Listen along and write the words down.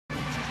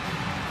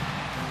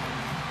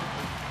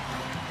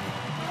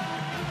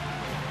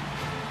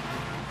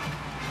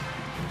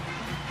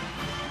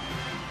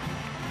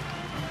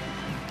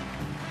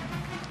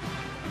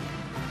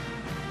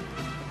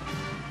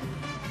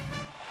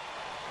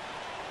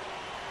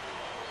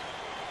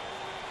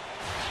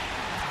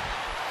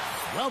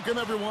Welcome,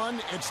 everyone.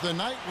 It's the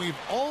night we've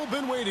all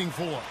been waiting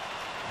for.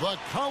 The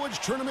college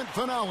tournament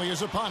finale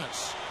is upon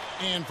us.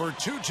 And for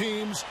two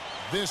teams,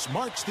 this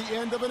marks the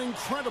end of an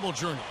incredible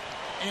journey.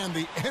 And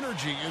the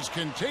energy is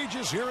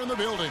contagious here in the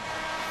building.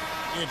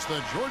 It's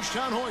the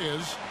Georgetown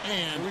Hoyas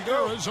and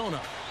Arizona.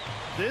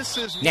 This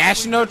is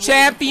National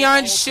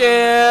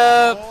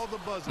championship.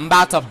 I'm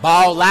about to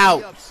ball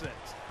out.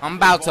 I'm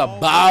about to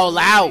ball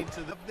out.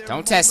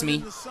 Don't test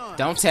me.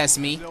 Don't test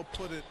me.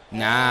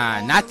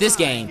 Nah, not this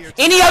game.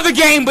 Any other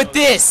game but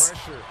this.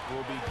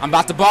 I'm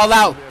about to ball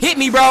out. Hit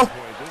me, bro.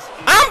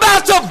 I'm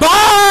about to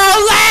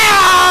ball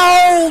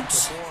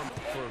out.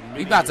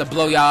 We about to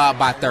blow y'all out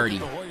by 30.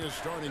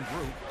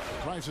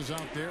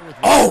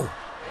 Oh!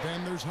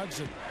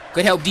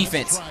 Good help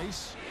defense.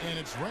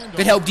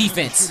 Good help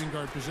defense.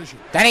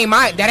 That ain't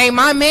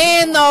my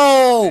man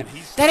though.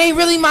 That ain't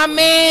really my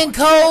man,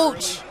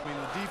 coach.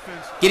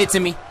 Get it to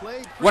me.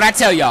 What I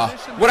tell y'all?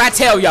 What I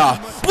tell y'all?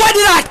 What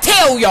did I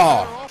tell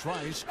y'all?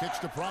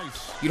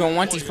 You don't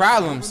want these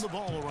problems.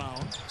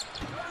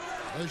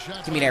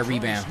 Give me that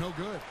rebound.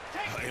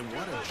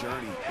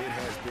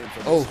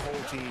 Oh.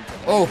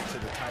 Oh.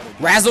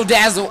 Razzle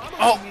dazzle.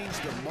 Oh.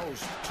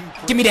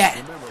 Give me that.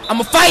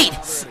 I'ma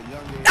fight.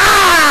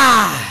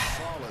 Ah!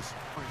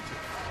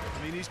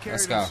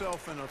 Let's go.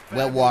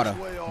 Wet water.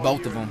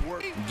 Both of them.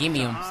 Give me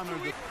them.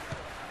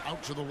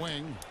 Out to the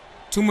wing.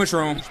 Too much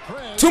room.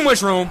 Too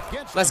much room.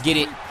 Let's get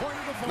it.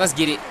 Let's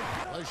get it.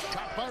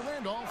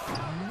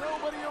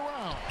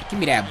 Give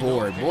me that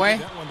board, boy.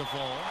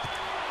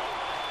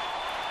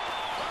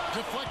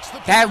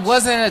 That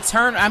wasn't a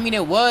turn. I mean,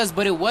 it was,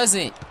 but it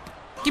wasn't.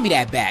 Give me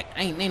that back.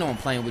 Ain't no one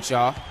playing with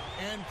y'all.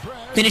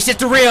 Finish at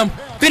the rim.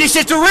 Finish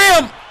at the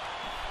rim.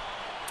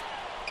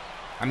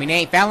 I mean, they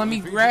ain't fouling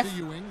me, ref.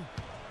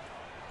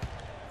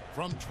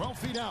 From 12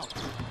 feet out.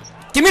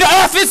 Give me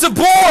the offensive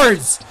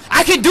boards.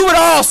 I can do it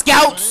all,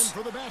 scouts.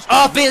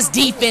 Offense,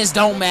 defense,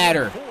 don't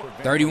matter.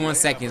 31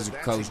 seconds,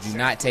 coach. Do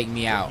not take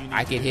me out.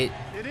 I could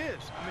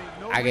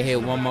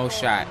hit one more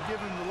shot.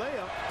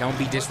 Don't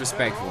be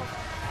disrespectful.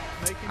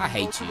 I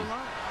hate you.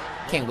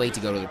 Can't wait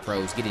to go to the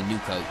pros. Get a new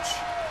coach.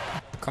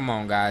 Come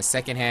on, guys.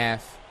 Second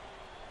half.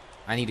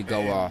 I need to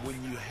go off.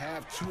 When you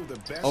have two of the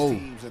best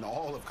teams in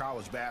all of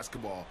college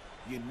basketball,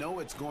 you know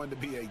it's going to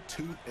be a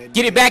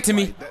get it back to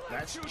me.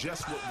 That's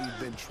just what we've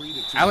been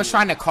treated to. I was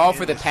trying to call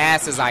for the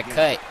pass as I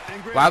cut.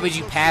 Why would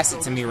you pass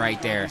it to me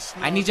right there?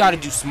 I need y'all to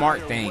do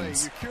smart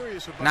things,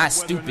 not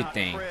stupid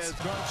things.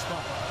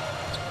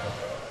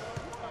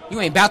 You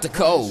ain't about to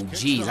go.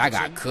 Jeez, I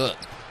got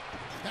cooked.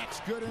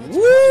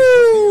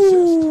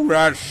 Woo!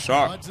 That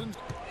sucked.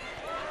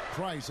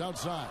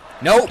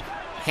 Nope.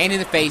 Hand in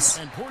the face.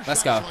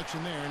 Let's go.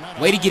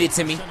 Way to get it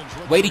to me.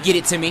 Way to get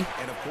it to me.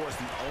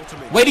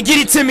 Way to get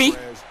it to me.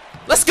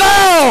 Let's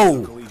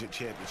go.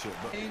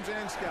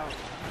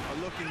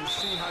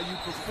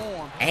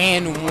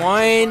 And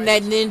one.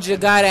 That ninja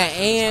got an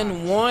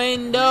and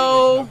one,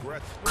 though.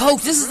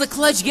 Coach, this is a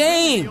clutch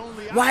game.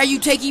 Why are you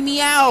taking me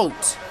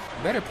out?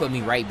 Better put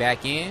me right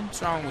back in.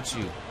 What's wrong with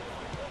you?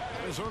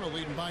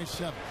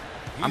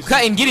 I'm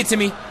cutting. Get it to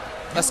me.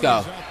 Let's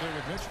go.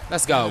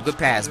 Let's go. Good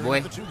pass,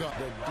 boy.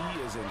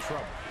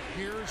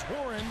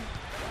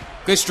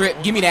 Good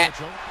strip. Give me that.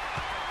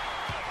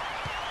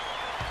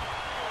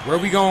 Where are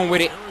we going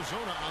with it?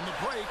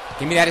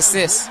 Give me that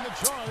assist.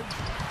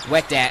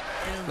 Wet that.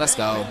 Let's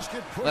go.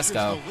 Let's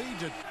go.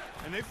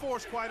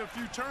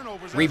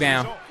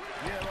 Rebound.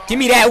 Give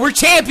me that. We're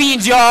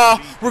champions, y'all.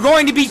 We're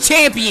going to be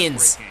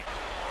champions.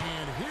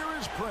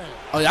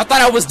 Oh, y'all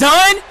thought I was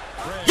done?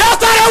 Y'all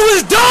thought I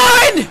was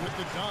done?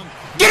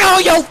 Get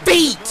on your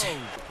feet.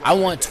 I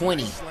want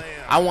 20.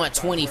 I want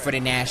 20 for the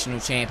national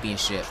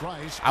championship.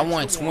 I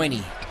want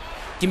 20.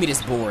 Give me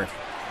this board.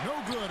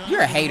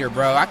 You're a hater,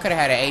 bro. I could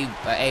have had an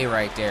A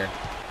right there.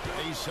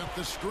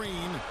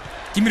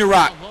 Give me the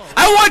rock.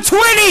 I want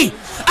 20.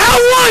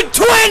 I want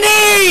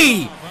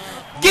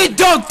 20. Get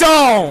dunked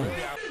on.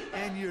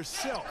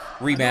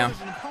 Rebound.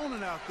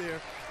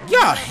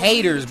 Y'all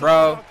haters,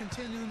 bro.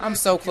 I'm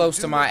so close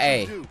to my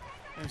A.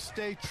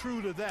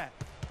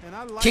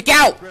 Kick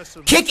out.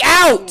 Kick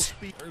out.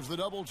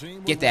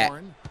 Get that.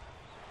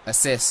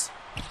 Assist.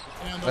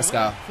 Let's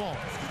go.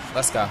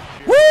 Let's go.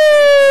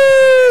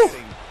 Woo!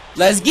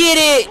 Let's get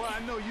it.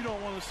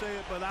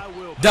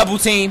 Double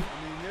team.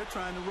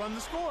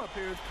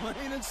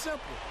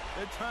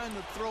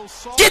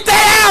 Get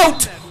that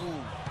out.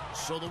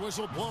 So the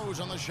whistle blows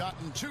on the shot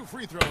and 2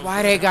 free throws.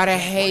 Why they gotta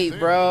hate,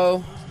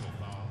 bro?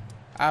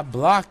 I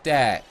blocked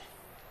that.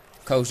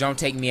 Coach, don't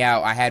take me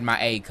out. I had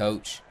my A,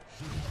 coach.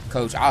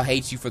 Coach, I'll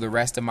hate you for the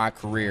rest of my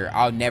career.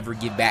 I'll never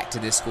get back to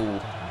this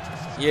school.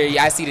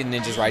 Yeah, I see the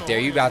ninjas right there.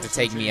 You're about to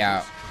take me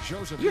out.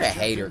 You're a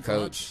hater,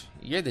 coach.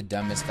 You're the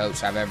dumbest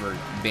coach I've ever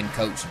been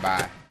coached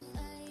by.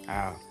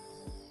 Ow.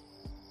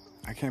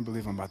 I can't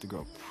believe I'm about to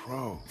go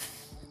pro.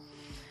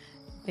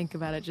 Think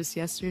about it. Just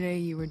yesterday,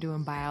 you were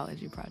doing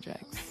biology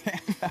projects.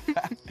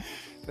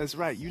 That's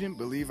right. You didn't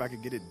believe I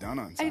could get it done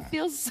on time. I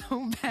feel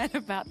so bad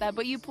about that,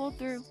 but you pulled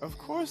through. Of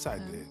course I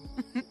did.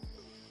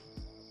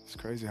 It's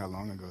crazy how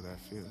long ago that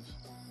feels.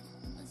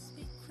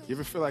 You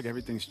ever feel like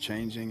everything's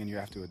changing and you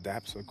have to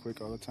adapt so quick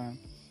all the time?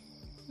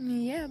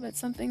 Yeah, but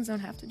some things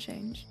don't have to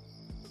change.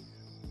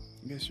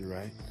 I guess you're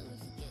right.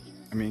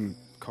 I mean,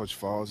 Coach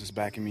Falls is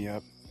backing me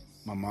up.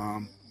 My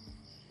mom.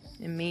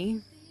 And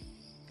me?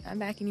 I'm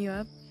backing you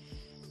up,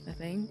 I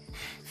think.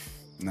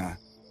 Nah.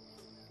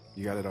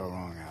 You got it all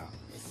wrong, Al.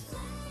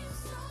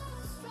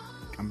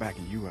 I'm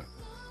backing you up.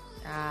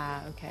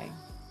 Ah, okay.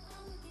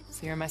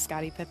 So you're my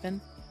Scottie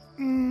Pippen?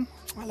 I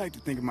like to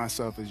think of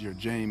myself as your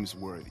James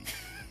Worthy.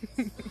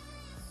 You're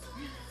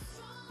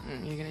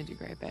gonna do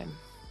great, babe.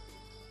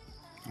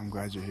 I'm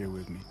glad you're here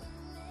with me.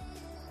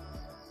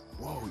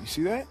 Whoa, you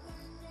see that?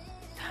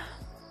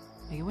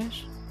 Make a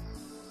wish.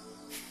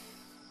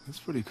 That's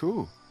pretty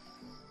cool.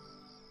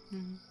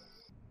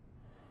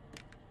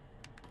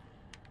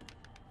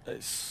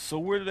 So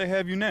where do they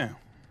have you now?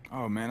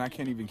 Oh, man, I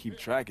can't even keep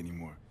track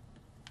anymore.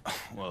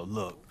 Well,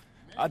 look,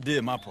 I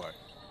did my part.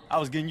 I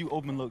was getting you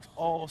open looks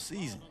all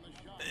season.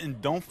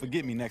 And don't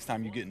forget me next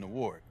time you get an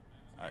award.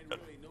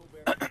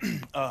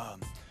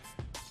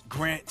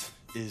 Grant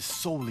is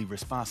solely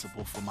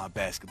responsible for my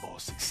basketball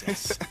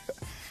success.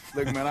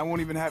 Look, man, I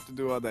won't even have to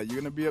do all that. You're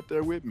going to be up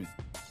there with me.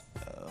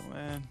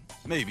 Man,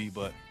 maybe,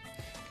 but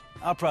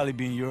I'll probably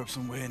be in Europe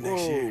somewhere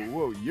next year.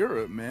 Whoa,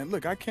 Europe, man.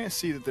 Look, I can't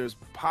see that there's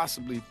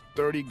possibly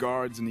 30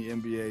 guards in the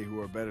NBA who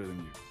are better than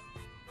you.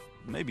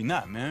 Maybe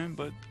not, man,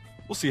 but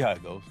we'll see how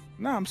it goes.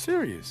 Nah, I'm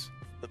serious.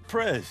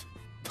 Prez,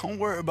 don't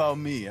worry about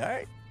me, all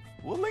right?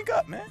 We'll link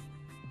up, man.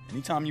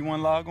 Anytime you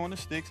want to log on the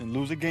sticks and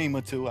lose a game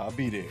or two, I'll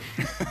be there.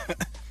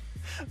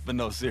 But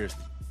no,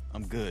 seriously,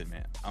 I'm good,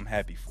 man. I'm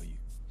happy for you.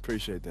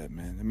 Appreciate that,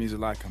 man. It means a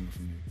lot coming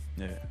from you.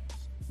 Yeah.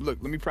 Look,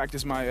 let me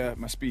practice my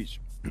my speech.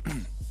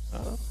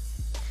 I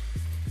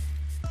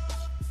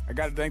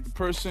got to thank the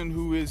person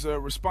who is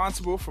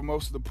responsible for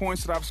most of the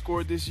points that I've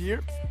scored this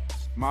year,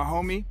 my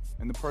homie,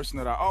 and the person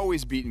that I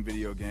always beat in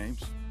video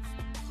games,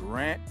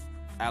 Grant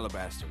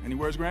Alabaster. Any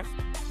words, Grant?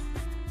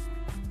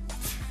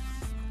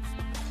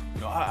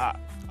 You know,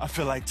 I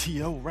feel like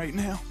T.O. right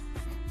now.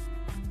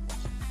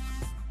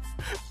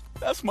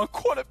 That's my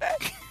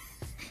quarterback.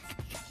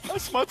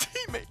 That's my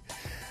teammate.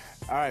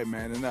 All right,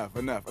 man, enough.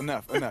 Yeah.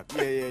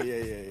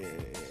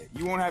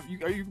 You won't have,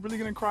 are you really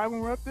gonna cry when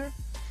we're up there?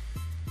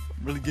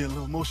 Really get a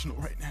little emotional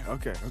right now.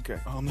 Okay.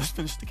 Let's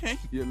finish the game.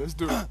 Yeah, let's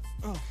do it.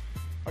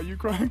 Are you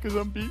crying because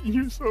I'm beating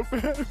you so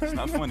bad? It's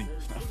not funny.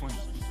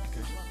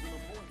 Okay.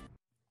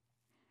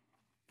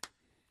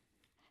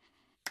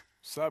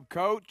 What's up,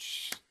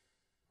 Coach?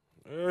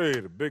 Hey,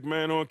 the big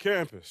man on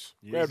campus.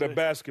 Yes, Grab sir. that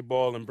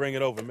basketball and bring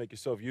it over. Make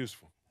yourself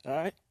useful. All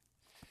right.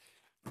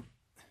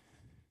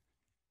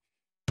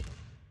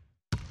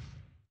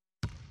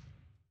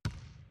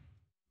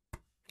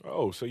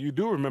 Oh, so you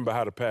do remember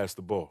how to pass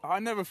the ball. I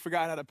never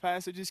forgot how to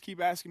pass. They just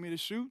keep asking me to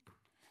shoot.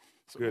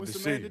 So Good what's to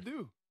the see man you. to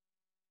do?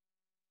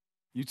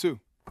 You too.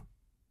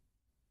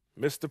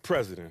 Mr.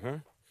 President, huh?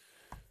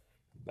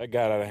 That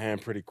got out of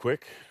hand pretty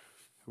quick.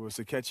 Well, it's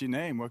a catchy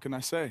name. What can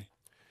I say?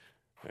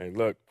 Hey,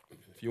 look,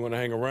 if you want to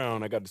hang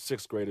around, I got the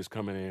sixth graders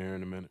coming in here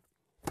in a minute.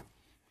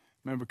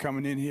 Remember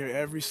coming in here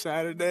every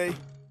Saturday?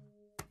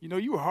 You know,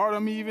 you were hard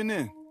on me even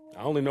then.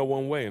 I only know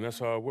one way, and that's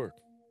how it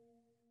works.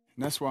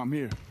 And that's why I'm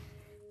here.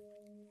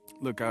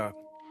 Look, I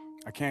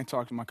can't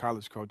talk to my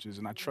college coaches,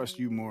 and I trust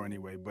you more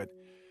anyway, but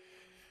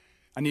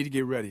I need to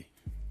get ready.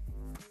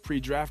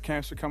 Pre-draft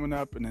camps are coming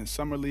up, and then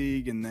summer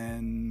league, and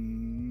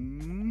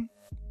then,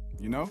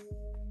 you know?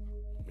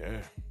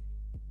 Yeah.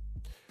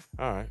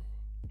 All right.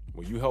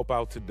 Well, you help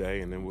out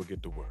today, and then we'll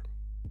get to work.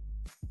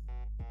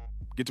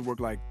 Get to work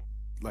like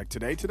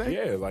today?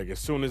 Yeah, like as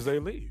soon as they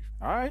leave.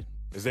 All right.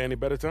 Is there any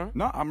better time?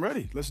 No, I'm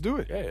ready. Let's do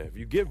it. Yeah, if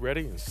you get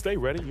ready and stay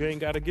ready, you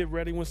ain't got to get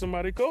ready when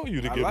somebody call you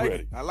to get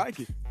ready. I like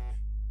it.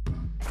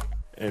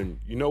 And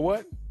you know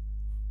what?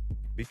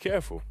 Be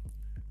careful,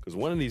 because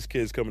one of these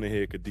kids coming in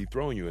here could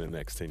dethrone you in the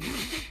next 10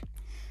 years.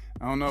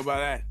 I don't know about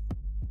that.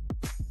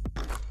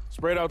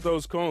 Spread out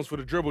those cones for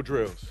the dribble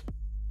drills.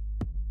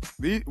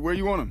 Where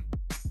you want them?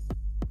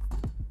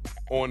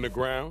 On the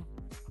ground,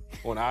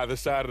 on either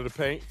side of the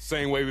paint,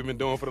 same way we've been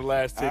doing for the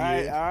last 10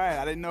 years. All right.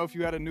 I didn't know if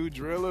you had a new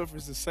drill or if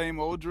it's the same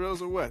old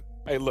drills or what.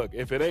 Hey, look,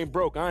 if it ain't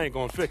broke, I ain't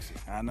gonna fix it.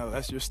 I know,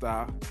 that's your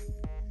style.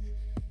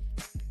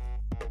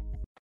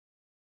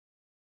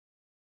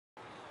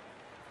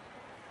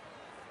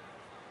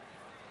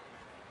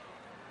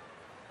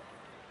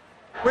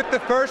 With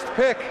the first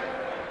pick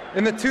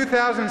in the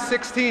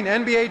 2016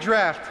 NBA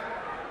Draft,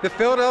 the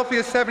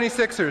Philadelphia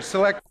 76ers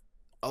select...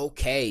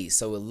 Okay,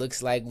 so it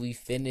looks like we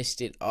finished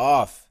it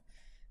off.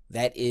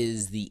 That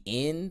is the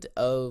end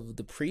of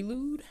the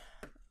prelude.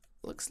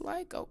 Looks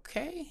like,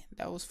 okay.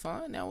 That was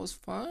fun.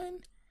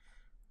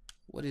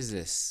 What is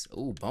this?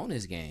 Ooh,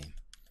 bonus game.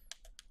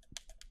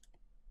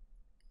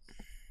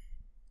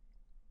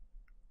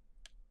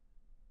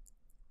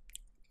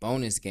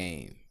 Bonus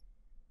game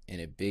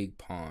in a big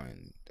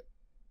pond.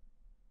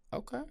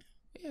 Okay.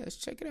 Yeah, let's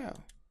check it out.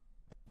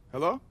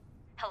 Hello?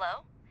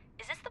 Hello?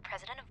 Is this the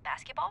president of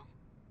basketball?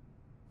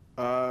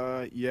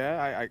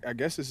 Yeah, I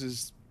guess this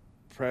is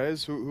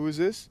Prez. Who is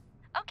this?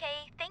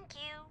 Okay, thank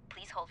you.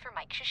 Please hold for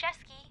Mike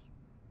Krzyzewski.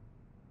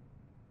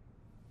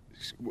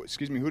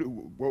 Excuse me,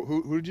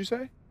 who did you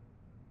say?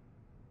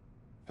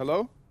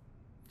 Hello?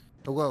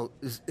 Hello,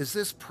 is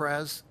this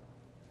Prez?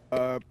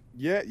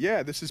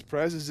 Yeah, this is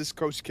Prez. Is this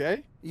Coach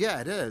K? Yeah,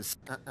 it is.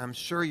 I'm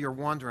sure you're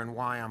wondering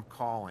why I'm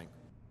calling.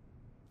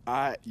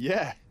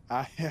 Yeah,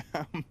 I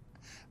am.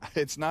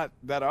 It's not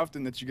that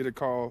often that you get a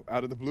call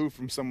out of the blue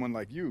from someone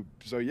like you,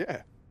 so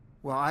yeah.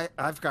 Well,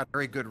 I've got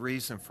very good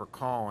reason for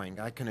calling,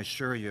 I can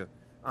assure you.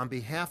 On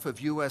behalf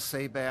of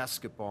USA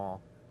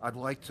Basketball, I'd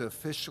like to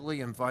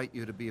officially invite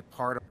you to be a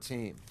part of the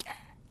team.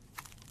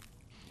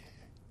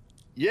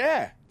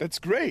 Yeah, that's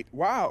great.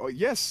 Wow,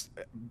 yes,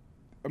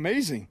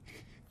 amazing.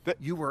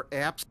 You were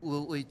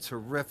absolutely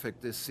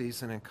terrific this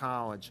season in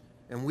college,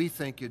 and we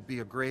think you'd be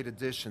a great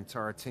addition to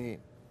our team.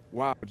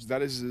 Wow,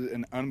 that is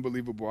an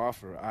unbelievable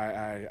offer.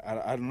 I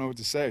don't know what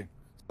to say.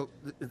 So,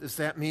 does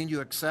that mean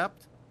you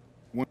accept?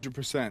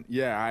 100%.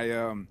 Yeah,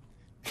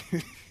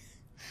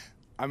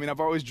 I mean, I've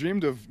always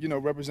dreamed of,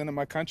 representing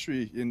my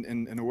country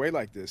in a way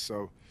like this,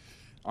 so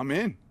I'm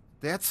in.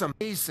 That's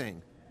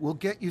amazing. We'll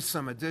get you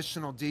some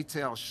additional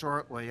details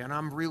shortly, and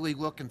I'm really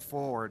looking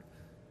forward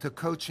to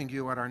coaching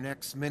you at our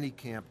next mini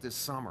camp this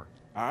summer.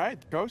 All right,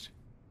 Coach.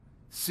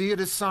 See you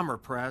this summer,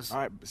 Prez. All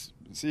right,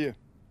 see you.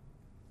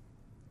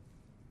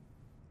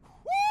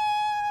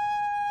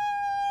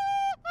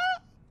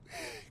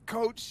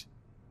 Coach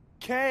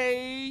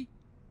K,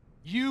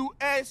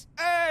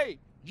 USA,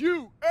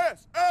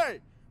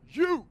 USA,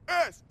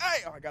 USA.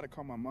 Oh, I gotta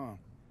call my mom.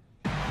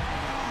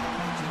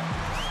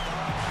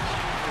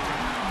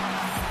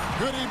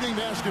 Good evening,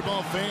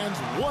 basketball fans.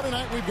 What a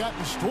night we've got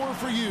in store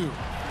for you.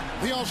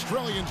 The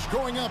Australians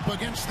going up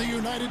against the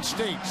United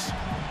States.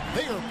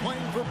 They are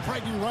playing for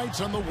bragging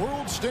rights on the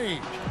world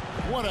stage.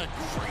 What a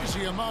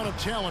crazy amount of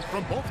talent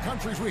from both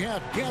countries we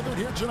have gathered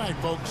here tonight,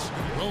 folks.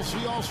 We'll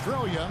see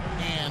Australia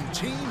and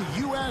Team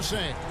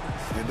USA.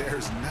 And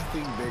there's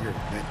nothing bigger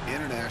than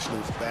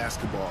international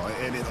basketball,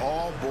 and it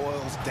all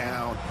boils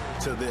down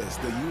to this.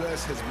 The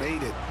U.S. has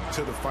made it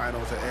to the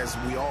finals as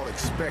we all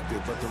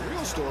expected, but the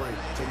real story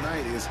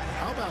tonight is,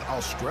 how about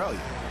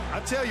Australia? I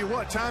tell you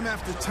what, time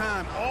after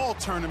time, all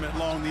tournament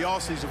long, the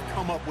Aussies have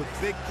come up with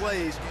big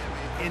plays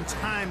in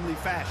timely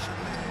fashion.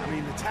 I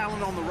mean, the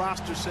talent on the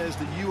roster says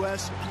the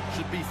U.S.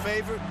 should be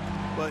favored,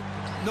 but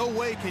no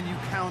way can you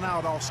count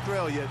out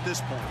Australia at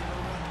this point.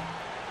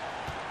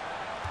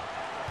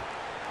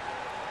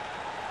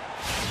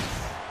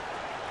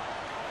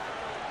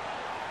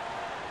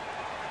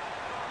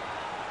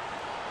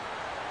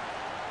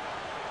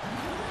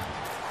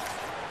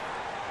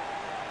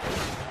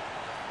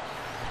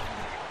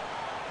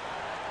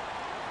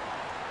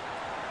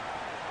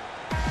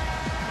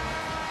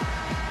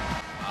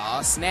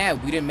 Oh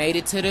snap, we done made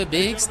it to the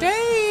big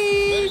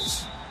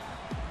stage.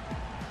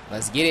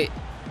 Let's get it.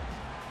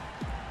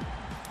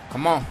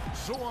 Come on.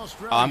 Oh,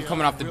 I'm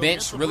coming off the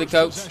bench. Really,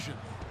 Coach?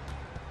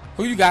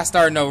 Who you got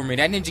starting over me?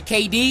 That Ninja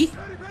KD?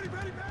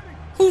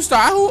 Who,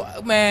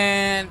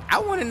 man, I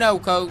want to know,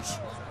 Coach.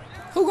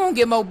 Who gonna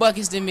get more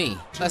buckets than me?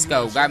 Let's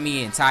go. Got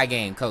me in. Tie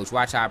game, Coach.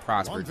 Watch how I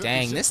prosper.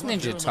 Dang, this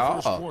Ninja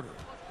tall.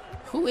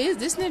 Who is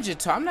this Ninja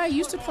tall? I'm not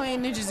used to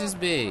playing ninjas this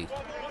big.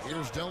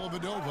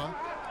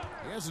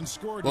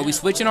 Well, we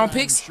switching on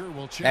picks?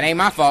 That ain't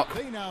my fault.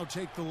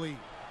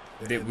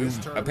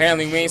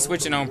 Apparently, we ain't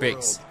switching on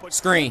picks.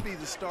 Screen.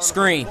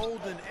 Screen.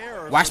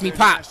 Watch me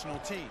pop.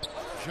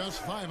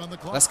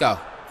 Let's go.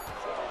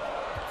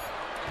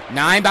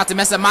 Nah, I ain't about to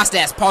mess up my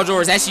stats. Paul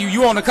George, that's you.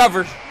 You on the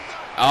cover.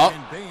 Oh.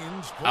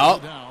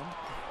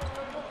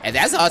 And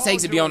that's all it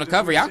takes to be on the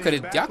cover. Y'all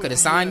could have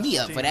signed me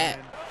up for that.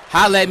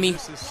 Holla at me.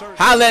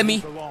 Holla at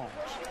me.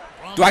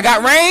 Do I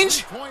got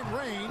range?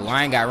 Oh,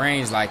 I ain't got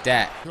range like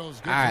that. All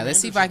right, let's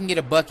see if I can get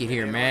a bucket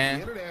here,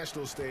 man.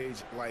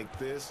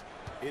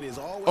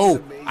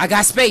 Oh, I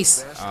got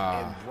space.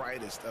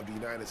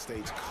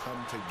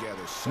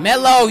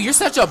 Melo, you're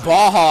such a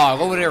ball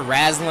hog over there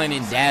razzling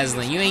and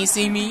dazzling. You ain't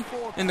see me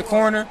in the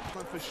corner?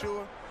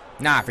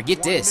 Nah,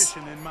 forget this.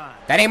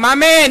 That ain't my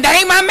man. That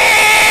ain't my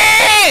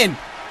man.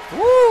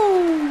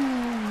 Woo.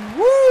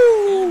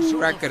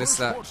 That could have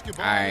sucked.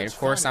 Alright, of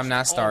course I'm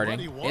not starting.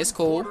 It's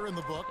cool.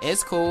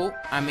 It's cool.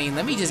 I mean,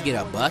 let me just get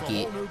a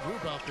bucket.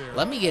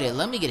 Let me get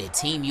a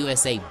Team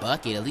USA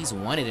bucket. At least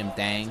one of them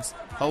things.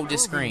 Hold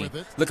this screen.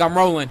 Look, I'm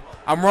rolling.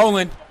 I'm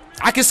rolling.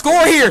 I can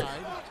score here.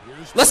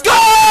 Let's go!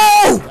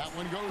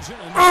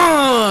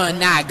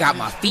 Now I got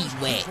my feet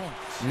wet.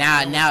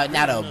 Now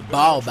the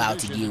ball about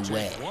to get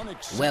wet.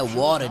 Wet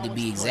water to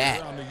be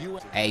exact.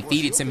 Hey,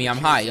 feed it to me. I'm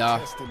hot,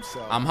 y'all.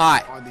 I'm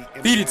hot.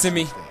 Feed it to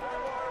me.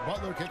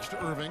 Butler kicks to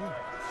Irving.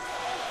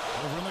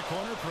 Over in the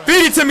corner.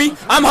 Feed it to me.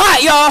 I'm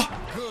hot, y'all.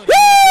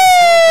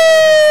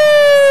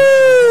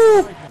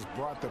 Woo!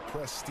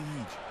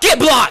 Get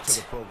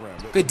blocked.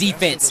 Good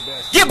defense.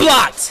 Get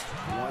blocked.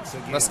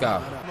 Let's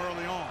go.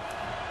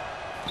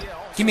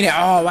 Give me that.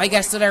 Oh, why you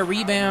got still that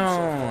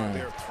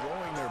rebound?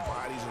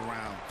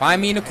 Find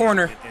me in the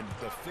corner.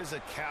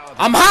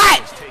 I'm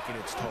hot.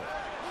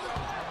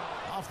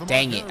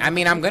 Dang it. I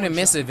mean, I'm going to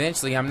miss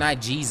eventually. I'm not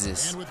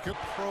Jesus.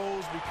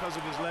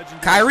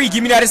 Kyrie,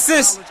 give me that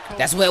assist.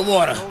 That's wet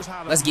water.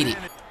 Let's get it.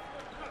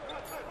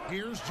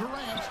 Here's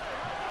Durant.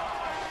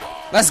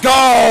 Let's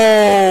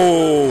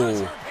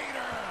go!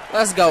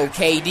 Let's go,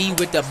 KD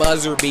with the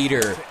buzzer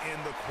beater.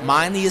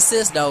 Mind the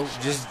assist, though.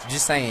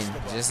 Just saying.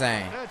 Just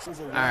saying.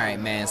 All right,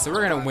 man. So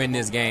we're going to win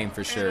this game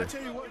for sure.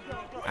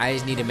 I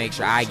just need to make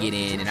sure I get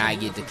in and I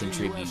get to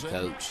contribute,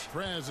 coach.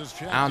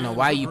 I don't know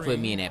why you put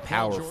me in at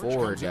power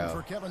forward,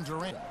 though.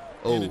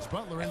 Oh,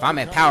 if I'm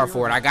at power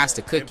forward, I got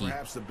to cookie.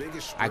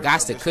 I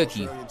got to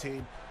cookie.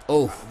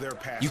 Oh,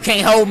 you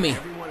can't hold me.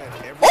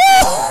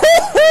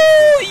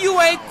 Oh, you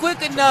ain't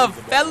quick enough,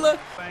 fella.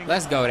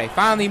 Let's go. They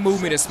finally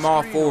moved me to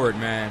small forward,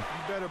 man.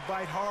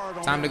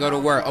 Time to go to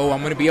work. Oh,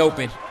 I'm going to be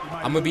open.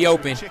 I'm going to be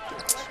open.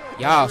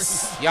 Y'all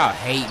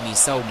hate me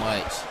so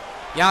much.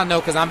 Y'all know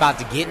because I'm about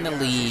to get in the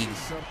league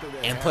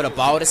and put up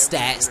all the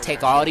stats,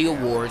 take all the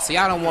awards. So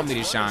y'all don't want me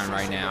to shine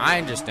right now. I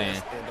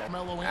understand.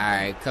 All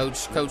right,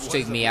 coach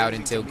took me out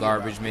until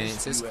garbage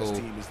minutes. It's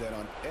cool.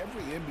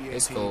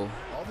 It's cool.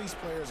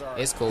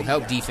 It's cool.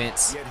 Help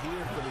defense.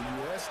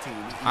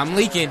 I'm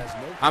leaking.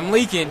 I'm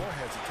leaking.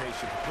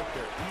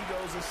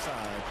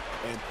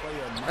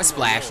 Let's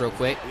splash real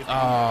quick.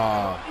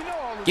 Oh,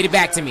 get it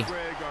back to me.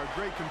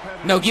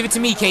 No, give it to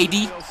me,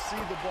 KD.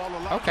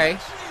 Okay.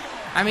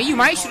 I mean, you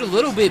might shoot a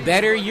little bit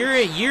better. You're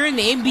in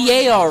the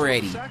NBA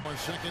already.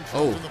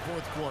 Oh.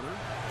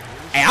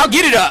 Hey, I'll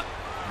get it up.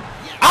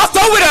 I'll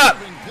throw it up.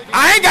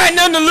 I ain't got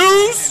nothing to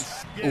lose.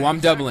 Oh, I'm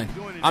doubling.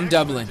 I'm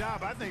doubling.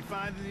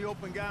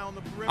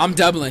 I'm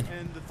doubling.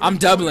 I'm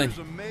doubling.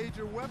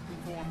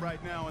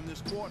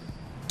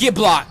 Get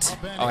blocked.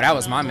 Oh, that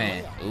was my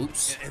man.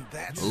 Oops.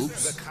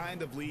 Oops.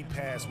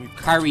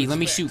 Kyrie, let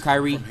me shoot,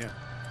 Kyrie.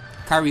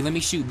 Kyrie, let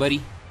me shoot,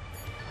 buddy.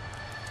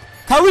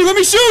 Kyrie, let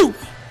me shoot.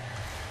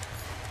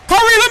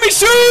 Kyrie, let me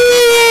shoot!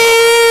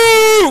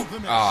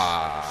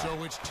 Ah,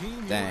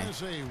 dang.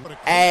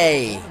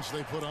 Hey,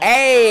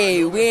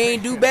 we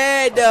ain't do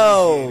bad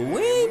though.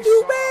 We ain't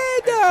do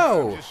bad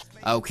though.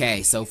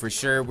 Okay, so for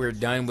sure we're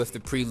done with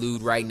the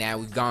prelude right now.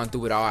 We've gone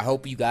through it all. I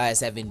hope you guys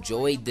have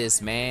enjoyed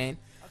this, man.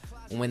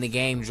 When the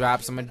game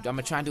drops, I'm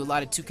gonna try and do a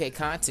lot of 2K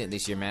content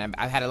this year, man.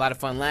 I've had a lot of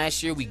fun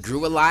last year. We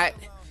grew a lot,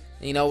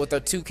 you know, with our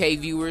 2K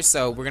viewers.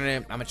 So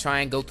I'm gonna try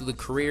and go through the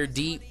career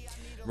deep.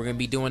 We're going to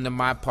be doing the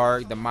My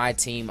Park, the My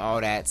Team,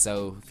 all that.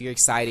 So if you're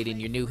excited and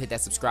you're new, hit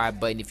that subscribe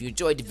button. If you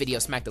enjoyed the video,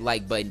 smack the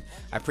like button.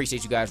 I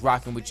appreciate you guys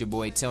rocking with your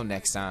boy. Till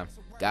next time,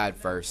 God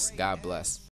first. God bless.